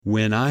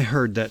When I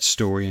heard that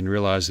story and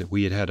realized that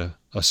we had had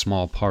a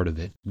small part of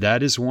it,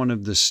 that is one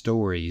of the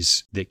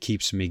stories that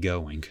keeps me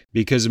going.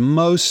 Because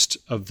most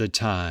of the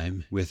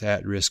time with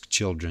at-risk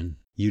children,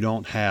 you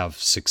don't have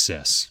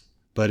success.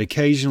 But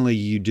occasionally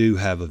you do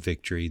have a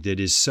victory that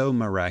is so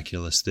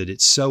miraculous, that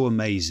it's so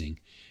amazing,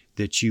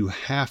 that you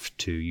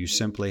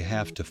simply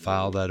have to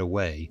file that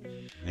away.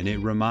 And it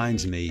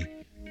reminds me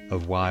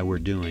of why we're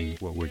doing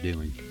what we're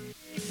doing.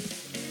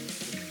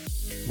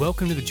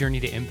 Welcome to the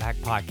Journey to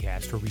Impact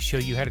podcast, where we show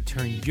you how to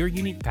turn your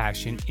unique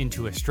passion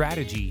into a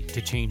strategy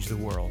to change the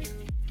world.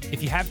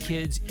 If you have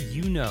kids,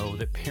 you know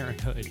that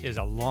parenthood is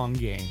a long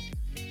game.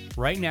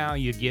 Right now,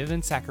 you give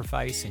and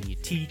sacrifice, and you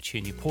teach,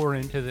 and you pour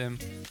into them,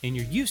 and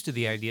you're used to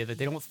the idea that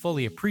they don't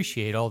fully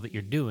appreciate all that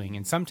you're doing,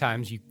 and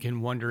sometimes you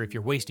can wonder if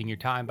you're wasting your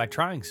time by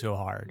trying so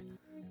hard.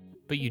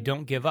 But you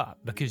don't give up,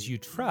 because you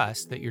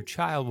trust that your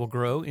child will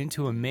grow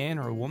into a man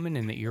or a woman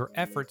and that your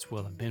efforts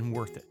will have been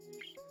worth it.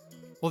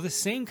 Well, the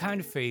same kind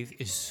of faith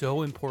is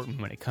so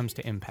important when it comes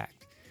to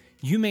impact.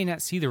 You may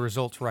not see the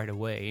results right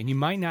away, and you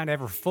might not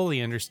ever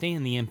fully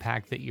understand the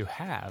impact that you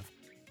have,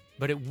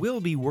 but it will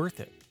be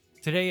worth it.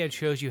 Today, Ed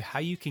shows you how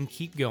you can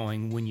keep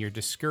going when you're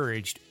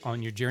discouraged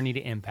on your journey to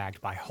impact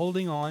by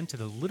holding on to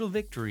the little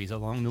victories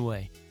along the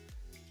way.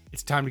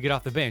 It's time to get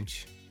off the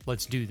bench.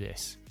 Let's do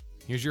this.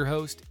 Here's your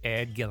host,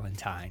 Ed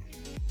Gillentine.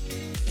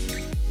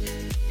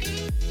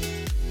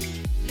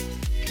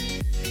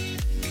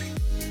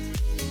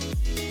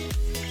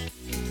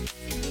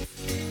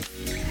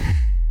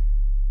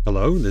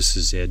 Hello, this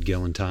is Ed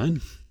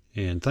Gillentine,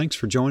 and thanks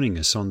for joining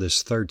us on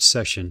this third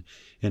session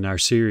in our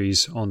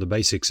series on the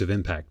basics of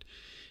impact,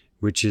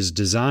 which is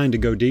designed to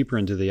go deeper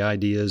into the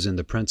ideas and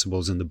the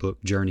principles in the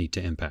book Journey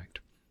to Impact.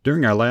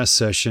 During our last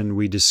session,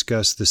 we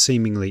discussed the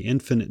seemingly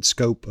infinite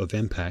scope of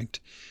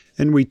impact,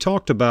 and we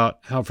talked about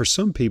how for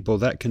some people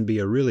that can be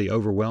a really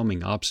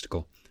overwhelming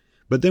obstacle.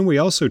 But then we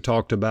also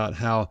talked about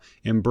how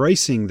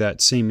embracing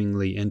that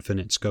seemingly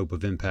infinite scope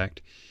of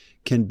impact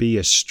can be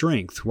a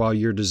strength while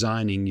you're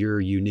designing your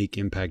unique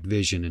impact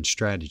vision and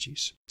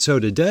strategies. So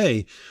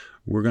today,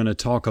 we're going to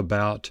talk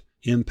about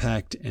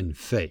impact and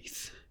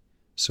faith.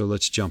 So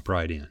let's jump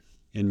right in.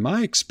 In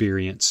my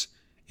experience,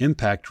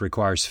 impact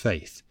requires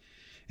faith.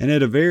 And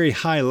at a very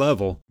high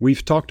level,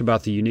 we've talked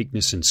about the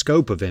uniqueness and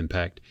scope of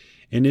impact,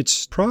 and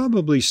it's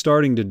probably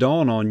starting to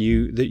dawn on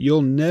you that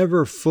you'll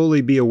never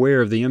fully be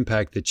aware of the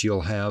impact that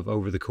you'll have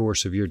over the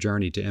course of your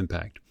journey to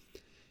impact.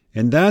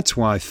 And that's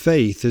why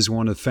faith is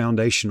one of the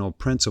foundational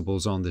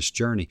principles on this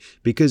journey.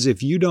 Because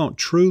if you don't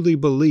truly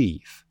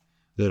believe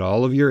that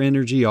all of your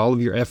energy, all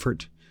of your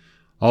effort,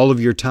 all of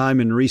your time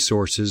and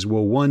resources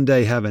will one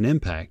day have an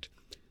impact,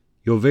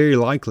 you'll very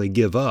likely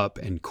give up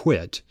and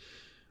quit,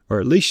 or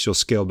at least you'll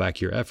scale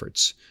back your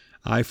efforts.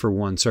 I, for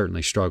one,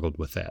 certainly struggled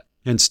with that,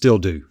 and still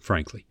do,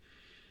 frankly.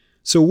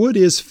 So what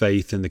is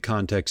faith in the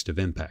context of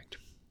impact?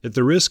 At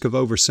the risk of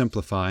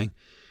oversimplifying,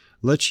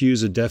 let's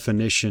use a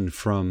definition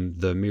from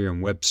the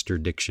Merriam-Webster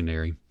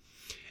dictionary.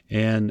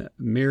 And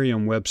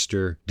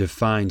Merriam-Webster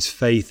defines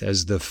faith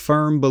as the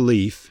firm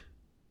belief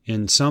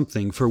in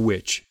something for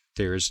which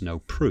there is no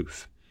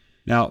proof.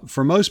 Now,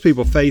 for most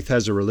people, faith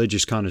has a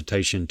religious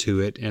connotation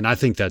to it, and I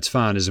think that's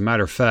fine. As a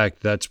matter of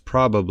fact, that's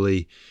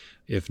probably,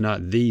 if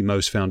not the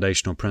most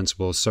foundational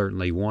principle,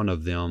 certainly one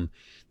of them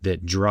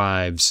that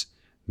drives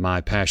my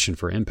passion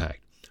for impact.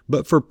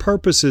 But for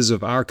purposes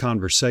of our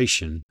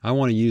conversation, I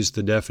want to use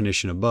the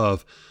definition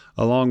above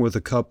along with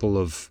a couple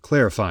of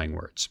clarifying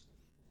words.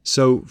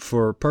 So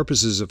for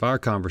purposes of our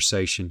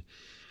conversation,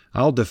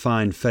 I'll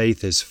define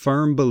faith as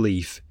firm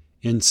belief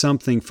in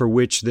something for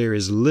which there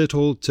is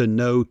little to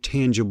no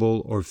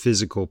tangible or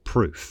physical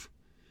proof.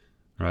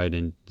 Right?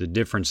 And the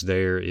difference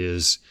there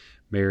is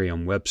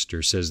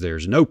Merriam-Webster says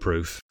there's no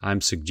proof.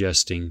 I'm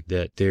suggesting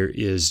that there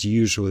is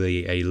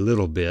usually a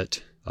little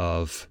bit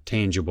of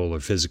tangible or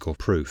physical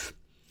proof.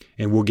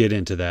 And we'll get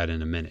into that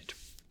in a minute.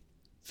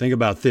 Think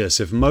about this.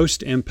 If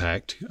most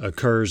impact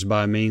occurs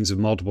by means of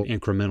multiple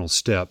incremental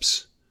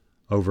steps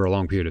over a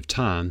long period of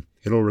time,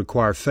 it'll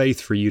require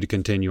faith for you to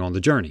continue on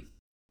the journey.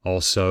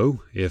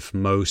 Also, if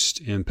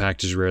most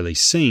impact is rarely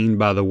seen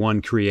by the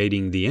one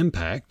creating the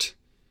impact,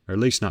 or at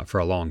least not for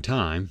a long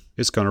time,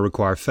 it's going to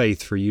require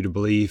faith for you to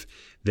believe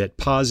that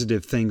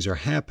positive things are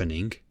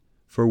happening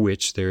for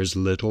which there is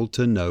little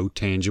to no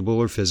tangible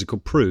or physical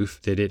proof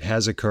that it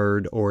has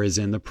occurred or is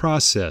in the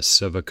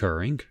process of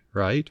occurring,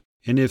 right?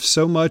 And if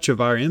so much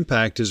of our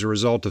impact is a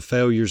result of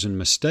failures and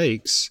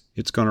mistakes,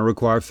 it's going to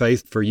require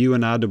faith for you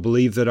and I to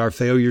believe that our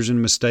failures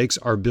and mistakes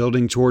are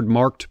building toward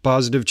marked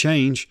positive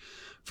change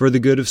for the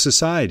good of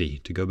society,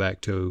 to go back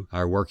to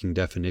our working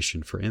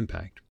definition for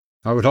impact.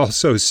 I would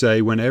also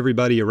say when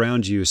everybody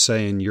around you is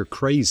saying you're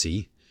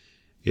crazy,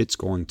 it's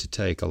going to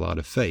take a lot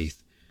of faith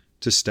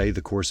to stay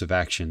the course of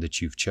action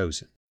that you've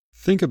chosen.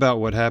 Think about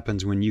what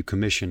happens when you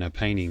commission a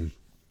painting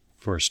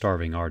for a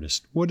starving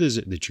artist. What is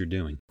it that you're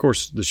doing? Of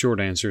course, the short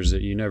answer is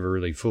that you never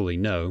really fully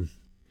know,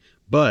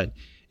 but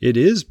it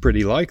is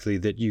pretty likely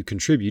that you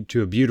contribute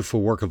to a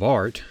beautiful work of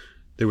art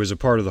that was a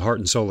part of the heart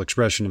and soul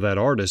expression of that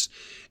artist.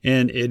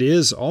 And it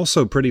is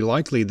also pretty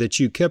likely that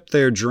you kept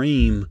their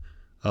dream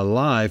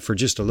alive for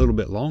just a little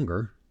bit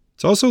longer.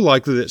 It's also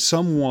likely that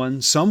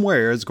someone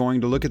somewhere is going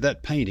to look at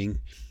that painting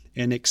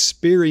and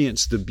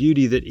experience the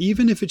beauty that,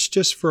 even if it's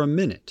just for a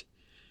minute,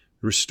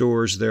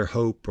 restores their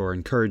hope or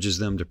encourages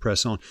them to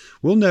press on.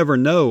 We'll never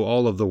know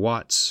all of the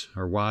whats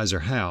or whys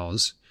or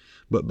hows,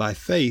 but by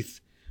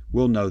faith,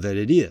 we'll know that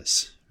it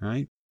is,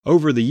 right?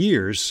 Over the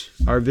years,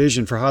 our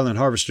vision for Highland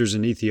Harvesters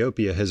in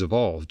Ethiopia has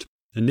evolved.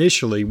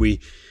 Initially, we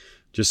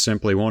just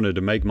simply wanted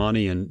to make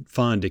money and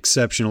fund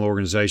exceptional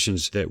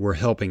organizations that were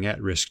helping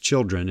at-risk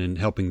children and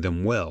helping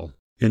them well.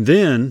 And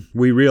then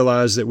we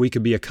realized that we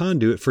could be a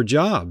conduit for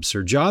jobs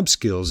or job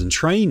skills and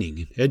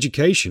training,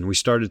 education. We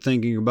started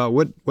thinking about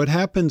what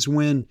happens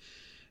when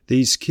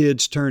these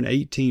kids turn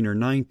 18 or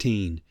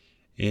 19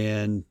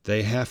 and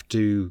they have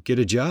to get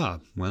a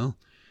job. Well,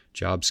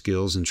 job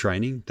skills and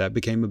training, that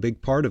became a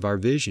big part of our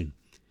vision.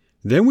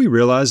 Then we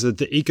realized that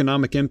the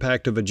economic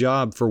impact of a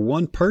job for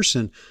one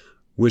person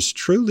was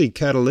truly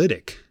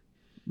catalytic.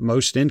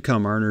 Most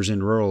income earners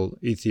in rural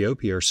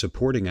Ethiopia are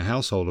supporting a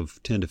household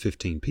of 10 to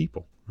 15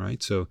 people.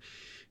 Right? So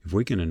if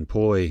we can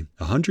employ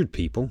 100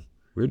 people,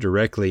 we're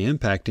directly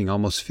impacting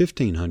almost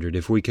 1,500.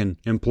 If we can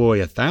employ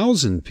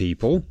 1,000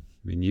 people,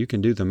 and you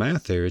can do the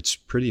math there, it's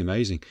pretty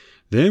amazing.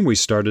 Then we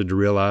started to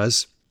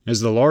realize,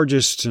 as the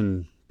largest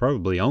and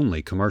probably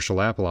only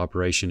commercial apple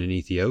operation in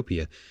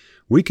Ethiopia,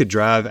 we could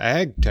drive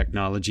ag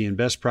technology and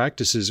best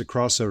practices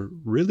across a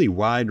really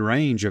wide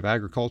range of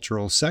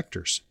agricultural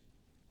sectors.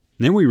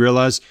 Then we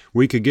realized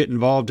we could get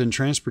involved in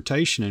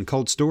transportation and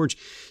cold storage.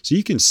 So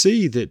you can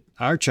see that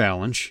our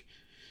challenge,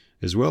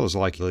 as well as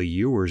likely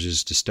yours,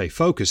 is to stay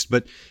focused.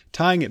 But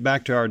tying it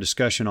back to our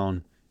discussion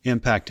on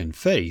impact and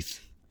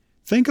faith,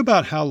 think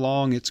about how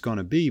long it's going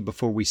to be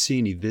before we see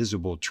any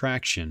visible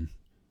traction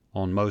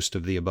on most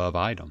of the above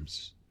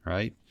items,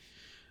 right?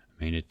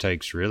 I mean, it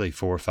takes really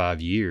 4 or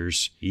 5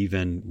 years,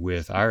 even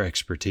with our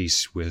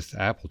expertise with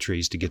apple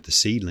trees, to get the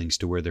seedlings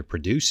to where they're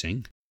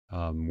producing.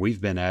 We've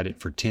been at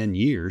it for 10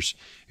 years,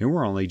 and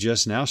we're only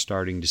just now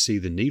starting to see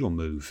the needle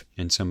move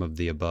in some of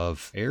the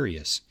above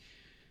areas.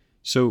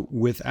 So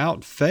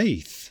without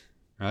faith,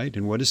 right?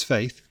 And what is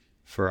faith?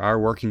 For our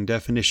working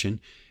definition,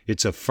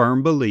 it's a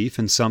firm belief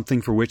in something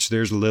for which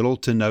there's little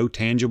to no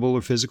tangible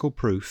or physical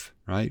proof,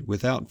 right?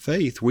 Without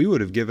faith, we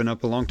would have given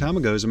up a long time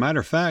ago. As a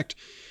matter of fact,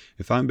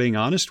 if I'm being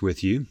honest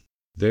with you,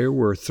 there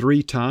were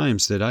 3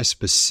 times that I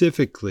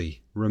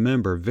specifically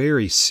remember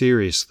very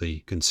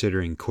seriously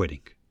considering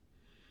quitting.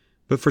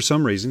 But for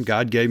some reason,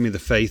 God gave me the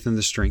faith and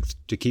the strength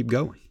to keep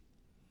going.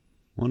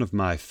 One of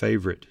my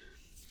favorite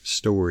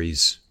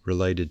stories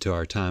related to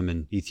our time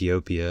in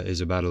Ethiopia is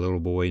about a little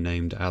boy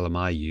named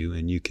Alamayu,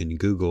 and you can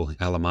Google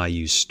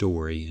Alamayu's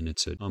story, and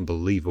it's an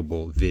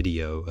unbelievable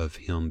video of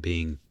him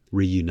being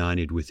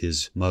reunited with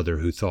his mother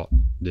who thought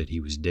that he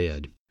was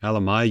dead.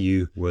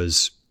 Alamayu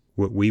was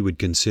what we would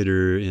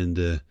consider in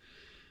the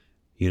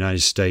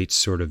United States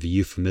sort of a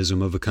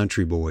euphemism of a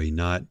country boy,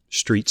 not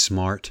street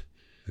smart.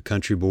 A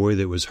country boy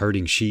that was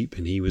herding sheep,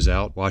 and he was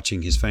out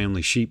watching his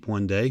family sheep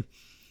one day,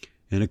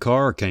 and a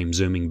car came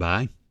zooming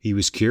by. He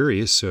was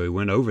curious, so he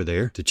went over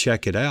there to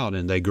check it out,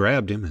 and they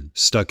grabbed him and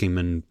stuck him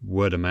in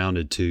what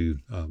amounted to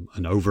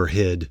an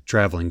overhead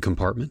traveling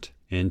compartment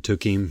and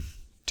took him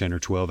 10 or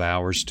 12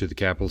 hours to the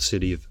capital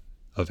city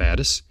of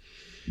Addis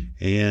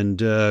and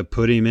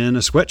put him in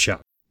a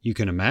sweatshop. You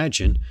can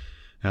imagine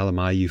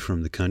Alamayu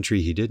from the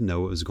country. He didn't know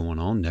what was going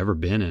on, never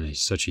been in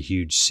such a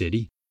huge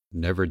city.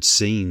 Never had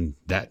seen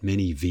that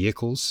many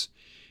vehicles,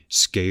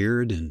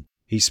 scared, and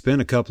he spent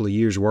a couple of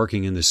years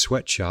working in this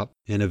sweatshop,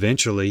 and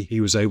eventually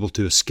he was able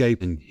to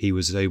escape, and he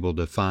was able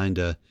to find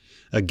a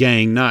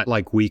gang, not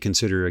like we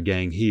consider a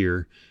gang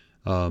here,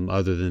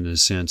 other than in the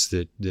sense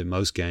that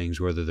most gangs,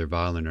 whether they're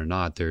violent or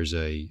not, there's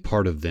a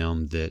part of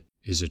them that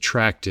is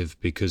attractive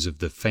because of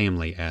the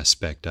family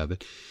aspect of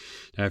it.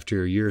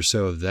 After a year or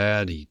so of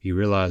that, he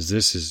realized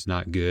this is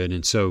not good.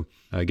 And so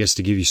I guess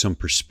to give you some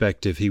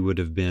perspective, he would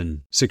have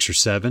been 6 or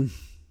 7,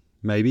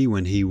 maybe,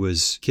 when he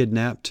was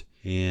kidnapped.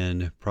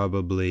 And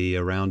probably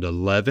around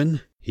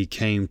 11, he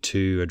came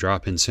to a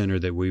drop-in center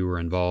that we were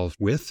involved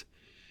with.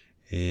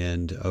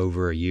 And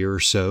over a year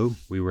or so,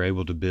 we were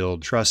able to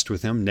build trust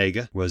with him.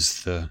 Nega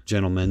was the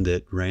gentleman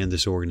that ran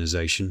this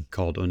organization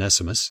called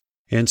Onesimus.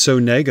 And so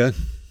Nega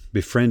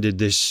befriended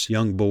this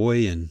young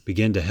boy and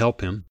began to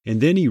help him.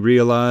 And then he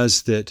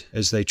realized that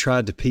as they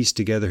tried to piece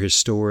together his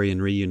story and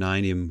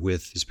reunite him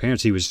with his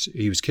parents, he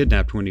was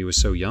kidnapped when he was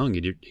so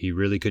young, he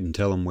really couldn't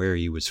tell them where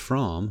he was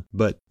from.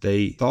 But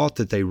they thought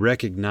that they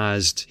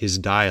recognized his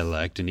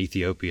dialect. In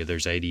Ethiopia,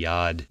 there's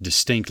 80-odd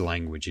distinct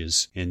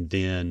languages, and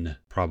then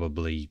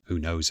probably who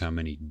knows how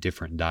many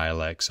different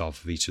dialects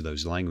off of each of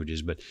those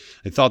languages. But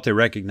they thought they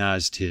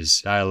recognized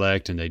his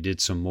dialect, and they did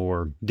some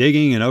more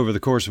digging, and over the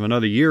course of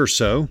another year or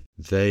so,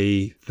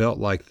 they felt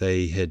like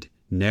they had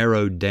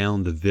narrowed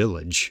down the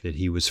village that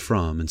he was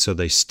from, and so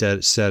they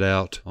set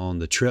out on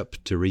the trip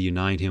to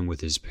reunite him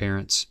with his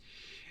parents.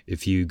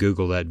 If you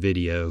Google that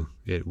video,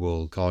 it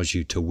will cause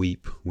you to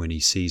weep when he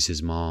sees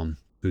his mom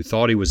who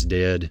thought he was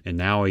dead, and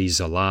now he's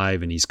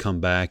alive and he's come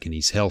back and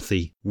he's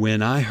healthy.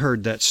 When I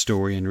heard that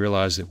story and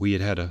realized that we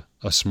had a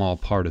small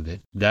part of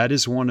it, that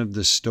is one of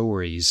the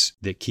stories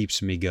that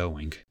keeps me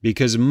going.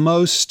 Because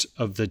most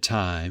of the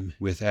time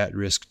with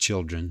at-risk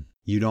children,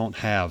 you don't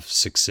have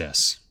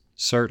success.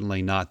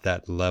 Certainly not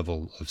that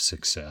level of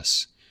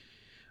success.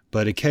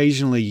 But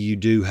occasionally you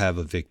do have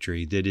a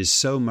victory that is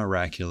so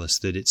miraculous,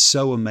 that it's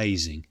so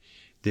amazing,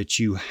 that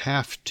you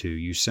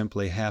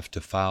simply have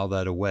to file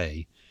that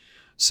away,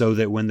 so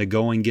that when the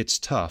going gets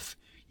tough,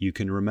 you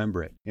can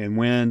remember it. And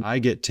when I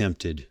get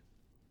tempted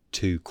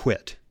to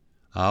quit,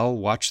 I'll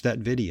watch that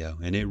video,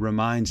 and it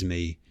reminds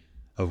me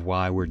of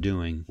why we're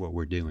doing what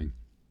we're doing.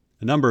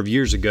 A number of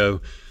years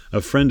ago, a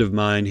friend of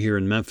mine here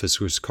in Memphis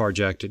was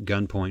carjacked at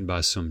gunpoint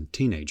by some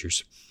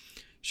teenagers.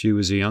 She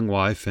was a young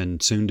wife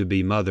and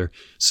soon-to-be mother,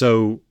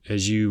 so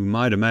as you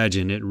might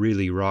imagine, it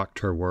really rocked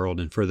her world,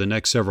 and for the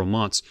next several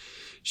months,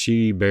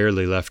 she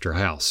barely left her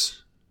house.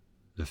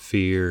 The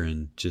fear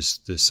and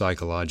just the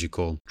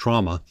psychological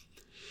trauma.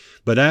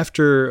 But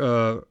after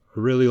a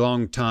really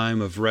long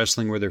time of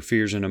wrestling with her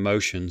fears and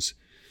emotions,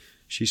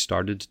 she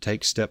started to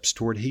take steps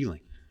toward healing,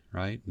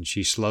 right? And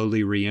she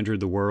slowly re-entered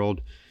the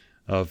world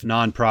of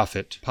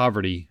nonprofit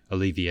poverty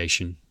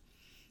alleviation,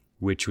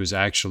 which was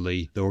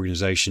actually the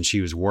organization she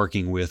was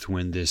working with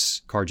when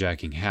this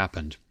carjacking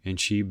happened. And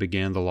she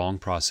began the long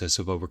process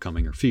of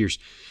overcoming her fears.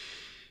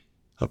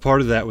 A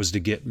part of that was to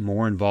get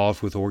more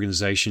involved with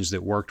organizations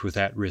that worked with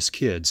at-risk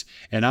kids.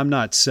 And I'm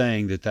not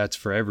saying that that's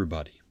for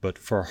everybody, but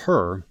for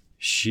her,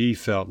 she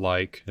felt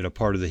like that a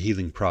part of the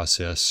healing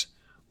process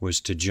was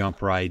to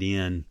jump right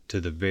in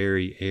to the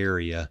very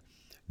area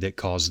that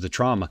caused the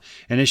trauma.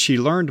 And as she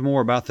learned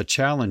more about the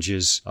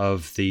challenges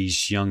of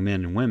these young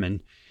men and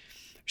women,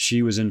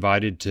 she was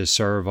invited to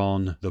serve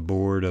on the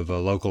board of a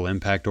local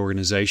impact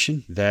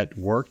organization that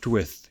worked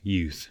with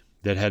youth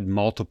that had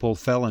multiple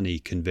felony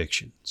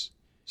convictions.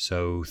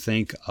 So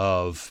think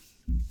of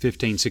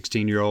 15,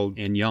 16-year-old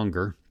and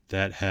younger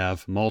that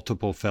have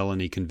multiple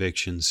felony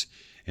convictions.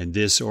 And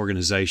this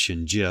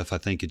organization, JIF, I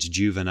think it's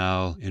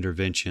Juvenile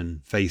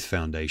Intervention Faith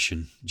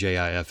Foundation,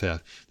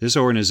 JIFF, this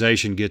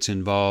organization gets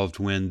involved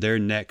when their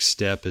next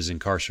step is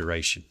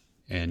incarceration.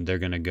 And they're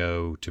going to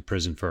go to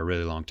prison for a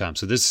really long time.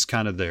 So this is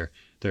kind of their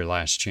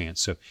last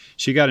chance. So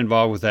she got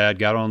involved with that,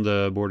 got on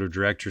the board of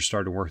directors,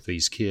 started to work with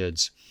these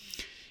kids.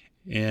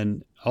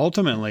 And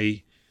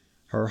ultimately,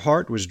 her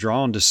heart was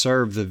drawn to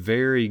serve the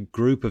very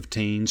group of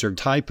teens or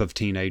type of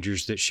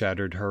teenagers that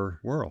shattered her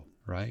world,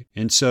 right?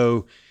 And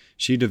so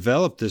she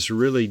developed this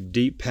really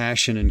deep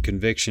passion and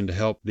conviction to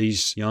help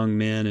these young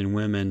men and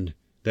women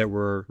that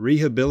were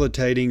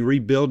rehabilitating,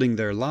 rebuilding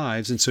their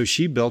lives. And so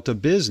she built a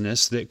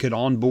business that could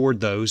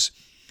onboard those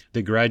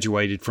that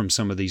graduated from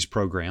some of these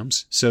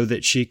programs so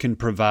that she can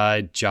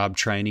provide job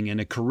training and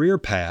a career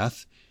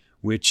path,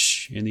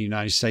 which in the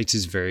United States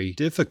is very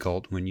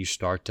difficult when you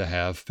start to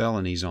have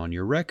felonies on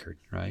your record,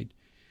 right?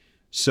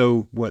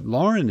 So what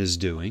Lauren is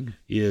doing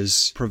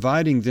is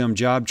providing them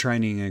job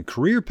training and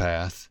career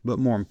path, but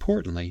more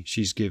importantly,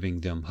 she's giving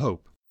them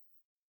hope.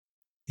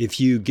 If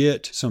you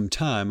get some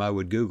time, I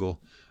would Google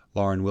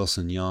Lauren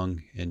Wilson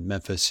Young in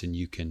Memphis, and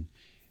you can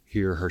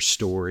hear her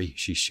story.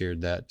 She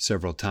shared that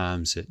several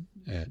times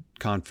at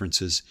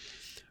conferences.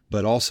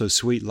 But also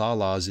Sweet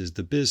Lalas is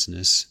the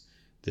business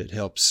that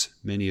helps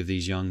many of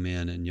these young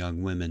men and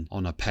young women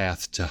on a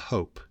path to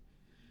hope.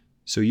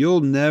 So you'll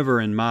never,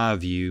 in my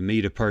view,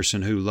 meet a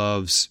person who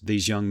loves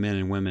these young men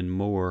and women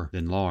more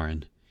than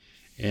Lauren.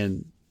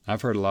 And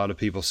I've heard a lot of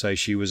people say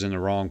she was in the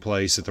wrong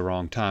place at the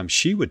wrong time.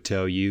 She would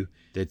tell you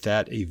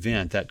that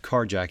event, that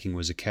carjacking,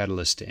 was a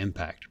catalyst to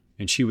impact.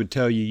 And she would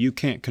tell you, you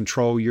can't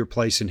control your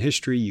place in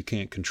history, you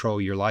can't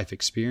control your life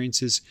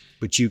experiences,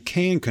 but you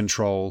can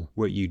control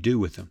what you do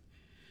with them.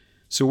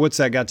 So what's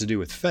that got to do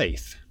with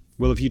faith?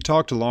 Well, if you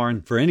talk to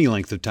Lauren for any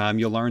length of time,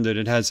 you'll learn that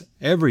it has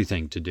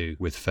everything to do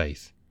with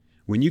faith.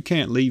 When you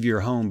can't leave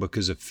your home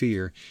because of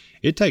fear,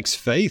 it takes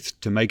faith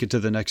to make it to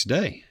the next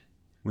day.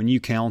 When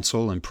you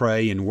counsel and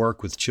pray and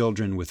work with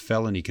children with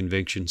felony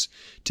convictions,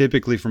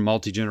 typically from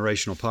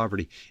multi-generational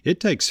poverty,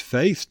 it takes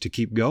faith to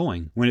keep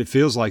going when it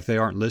feels like they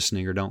aren't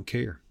listening or don't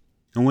care.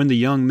 And when the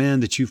young men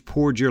that you've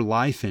poured your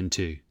life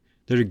into,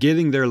 that are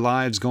getting their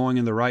lives going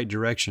in the right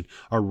direction,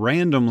 are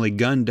randomly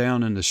gunned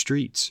down in the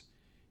streets,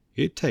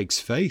 it takes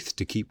faith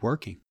to keep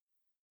working.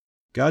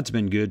 God's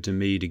been good to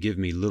me to give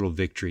me little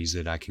victories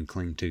that I can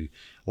cling to,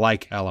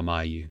 like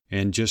Alamayu,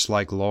 and just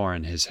like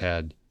Lauren has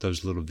had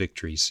those little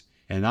victories.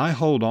 And I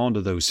hold on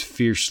to those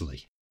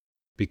fiercely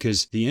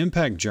because the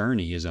impact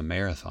journey is a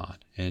marathon.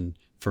 And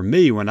for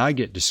me, when I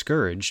get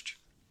discouraged,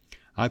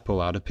 I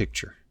pull out a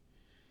picture.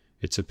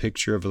 It's a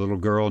picture of a little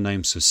girl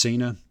named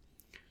Susina.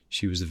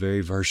 She was the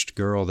very first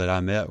girl that I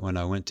met when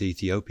I went to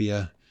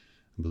Ethiopia.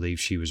 I believe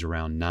she was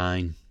around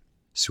 9.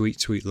 Sweet,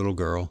 sweet little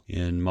girl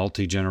in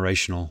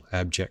multi-generational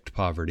abject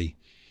poverty.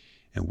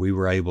 And we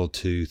were able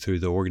to, through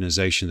the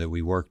organization that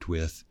we worked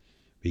with,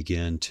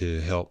 begin to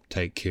help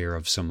take care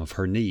of some of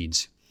her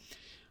needs.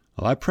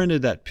 Well, I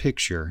printed that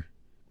picture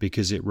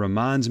because it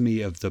reminds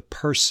me of the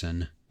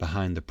person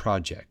behind the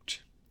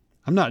project.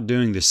 I'm not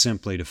doing this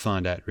simply to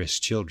fund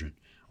at-risk children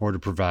or to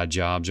provide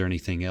jobs or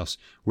anything else.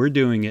 We're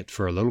doing it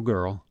for a little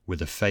girl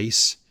with a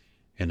face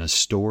and a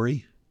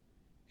story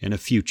and a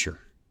future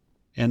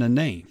and a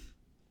name.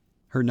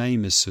 Her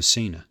name is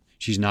Susina.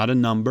 She's not a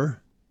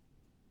number.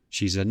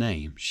 She's a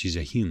name. She's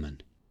a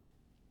human.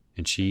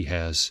 And she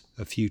has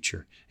a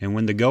future. And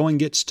when the going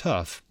gets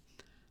tough,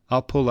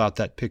 I'll pull out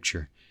that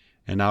picture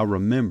and I'll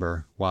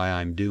remember why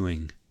I'm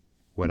doing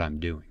what I'm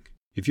doing.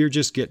 If you're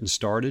just getting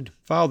started,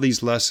 file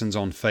these lessons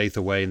on faith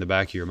away in the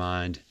back of your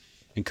mind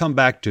and come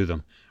back to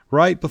them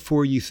right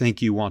before you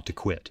think you want to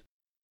quit,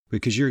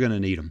 because you're going to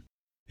need them.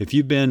 If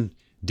you've been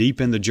deep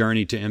in the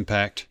journey to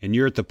impact and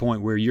you're at the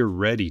point where you're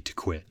ready to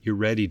quit, you're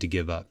ready to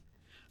give up,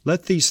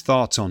 let these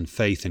thoughts on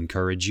faith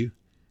encourage you.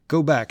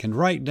 Go back and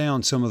write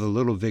down some of the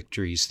little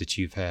victories that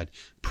you've had.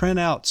 Print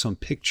out some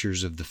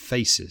pictures of the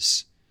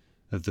faces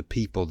of the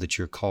people that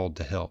you're called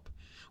to help.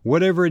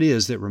 Whatever it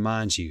is that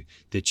reminds you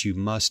that you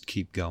must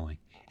keep going.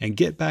 And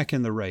get back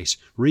in the race.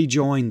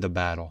 Rejoin the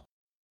battle.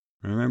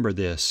 Remember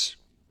this: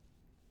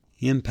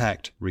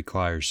 impact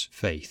requires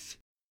faith.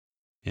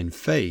 And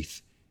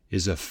faith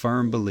is a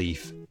firm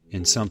belief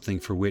in something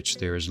for which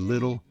there is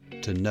little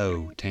to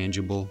no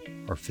tangible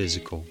or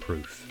physical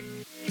proof.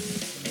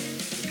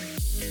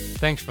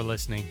 Thanks for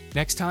listening.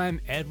 Next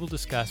time, Ed will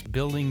discuss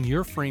building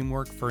your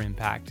framework for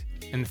impact.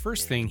 And the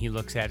first thing he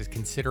looks at is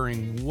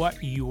considering what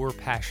you're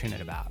passionate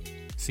about.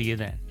 See you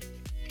then.